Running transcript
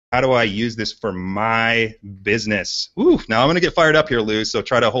How do I use this for my business? Ooh, now I'm going to get fired up here, Lou, so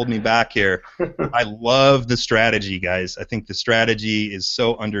try to hold me back here. I love the strategy, guys. I think the strategy is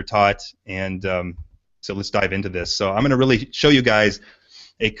so undertaught, and so let's dive into this. So I'm going to really show you guys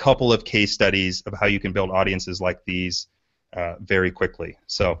a couple of case studies of how you can build audiences like these very quickly.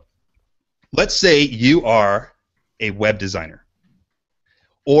 So let's say you are a web designer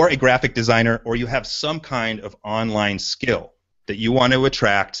or a graphic designer, or you have some kind of online skill that you want to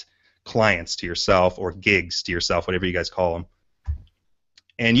attract clients to yourself or gigs to yourself, whatever you guys call them.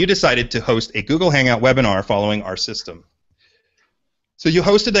 And you decided to host a Google Hangout webinar following our system. So you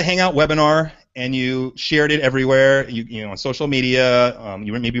hosted the Hangout webinar and you shared it everywhere, you know, on social media.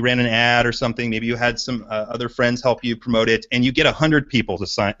 You maybe ran an ad or something. Maybe you had some other friends help you promote it, and you get 100 people to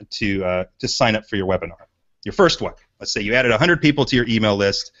sign up for your webinar, your first one. Let's say you added 100 people to your email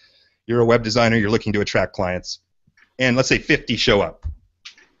list. You're a web designer. You're looking to attract clients, and let's say 50 show up.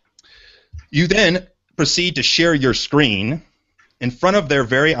 You then proceed to share your screen in front of their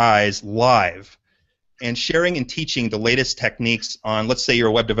very eyes live, and sharing and teaching the latest techniques on, let's say you're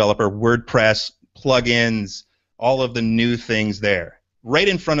a web developer, WordPress, plugins, all of the new things there, right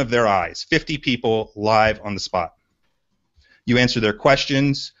in front of their eyes, 50 people live on the spot. You answer their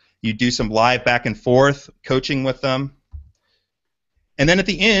questions, you do some live back and forth coaching with them, and then at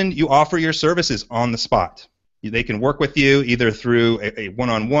the end, you offer your services on the spot. They can work with you either through a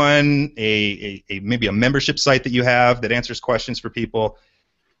one-on-one, maybe a membership site that you have that answers questions for people.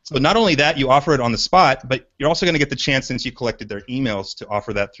 So not only that, you offer it on the spot, but you're also going to get the chance, since you collected their emails, to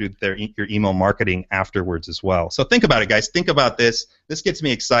offer that through your email marketing afterwards as well. So think about it, guys. Think about this. This gets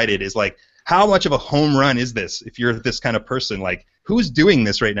me excited. Is like, how much of a home run is this if you're this kind of person? Like, who's doing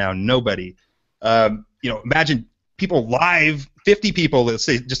this right now? Nobody. Imagine people live, 50 people, let's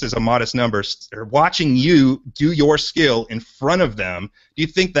say, just as a modest number, are watching you do your skill in front of them. Do you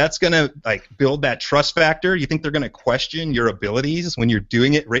think that's going to build that trust factor? You think they're going to question your abilities when you're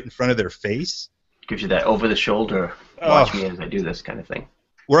doing it right in front of their face? Gives you that over-the-shoulder, watch me as I do this kind of thing.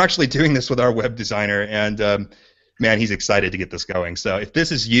 We're actually doing this with our web designer, and man, he's excited to get this going. So if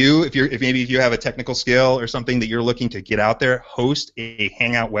this is you, if maybe you have a technical skill or something that you're looking to get out there, host a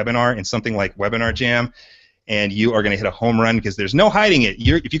Hangout webinar in something like Webinar Jam, and you are going to hit a home run, because there's no hiding it.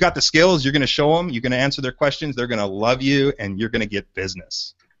 If you got the skills, you're going to show them, you're going to answer their questions, they're going to love you, and you're going to get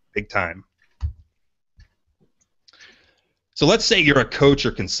business. Big time. So let's say you're a coach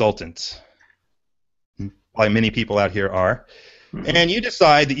or consultant. Probably many people out here are. And you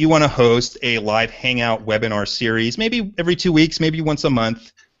decide that you want to host a live Hangout webinar series, maybe every 2 weeks, maybe once a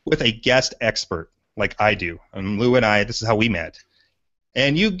month, with a guest expert like I do. And Lou and I, this is how we met.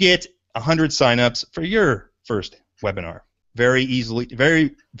 And you get 100 signups for your first webinar. Very easily,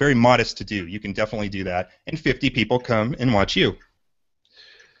 very, very modest to do. You can definitely do that. And 50 people come and watch you.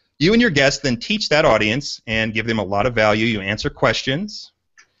 You and your guests then teach that audience and give them a lot of value. You answer questions.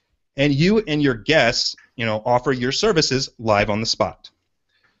 And you and your guests, offer your services live on the spot.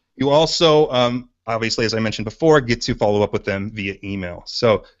 You also, obviously, as I mentioned before, get to follow up with them via email.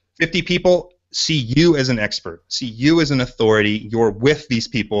 So 50 people see you as an expert, see you as an authority. You're with these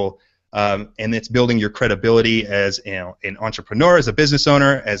people. And it's building your credibility as an entrepreneur, as a business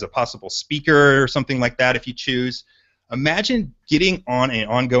owner, as a possible speaker or something like that if you choose. Imagine getting on an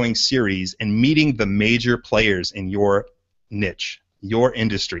ongoing series and meeting the major players in your niche, your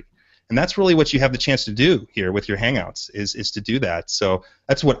industry. And that's really what you have the chance to do here with your Hangouts, is to do that. So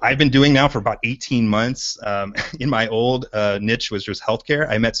that's what I've been doing now for about 18 months. In my old niche, was just healthcare.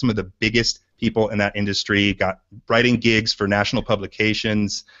 I met some of the biggest people in that industry, got writing gigs for national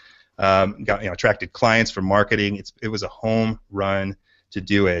publications, attracted clients for marketing. It was a home run to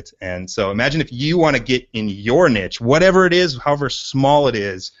do it. And so imagine if you want to get in your niche, whatever it is, however small it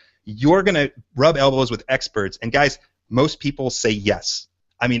is, you're going to rub elbows with experts. And guys, most people say yes.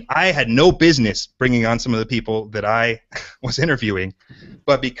 I mean, I had no business bringing on some of the people that I was interviewing,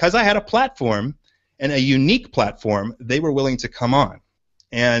 but because I had a platform, and a unique platform, they were willing to come on.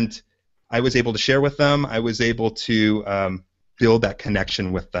 And I was able to share with them. I was able to build that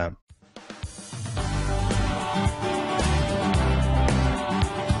connection with them.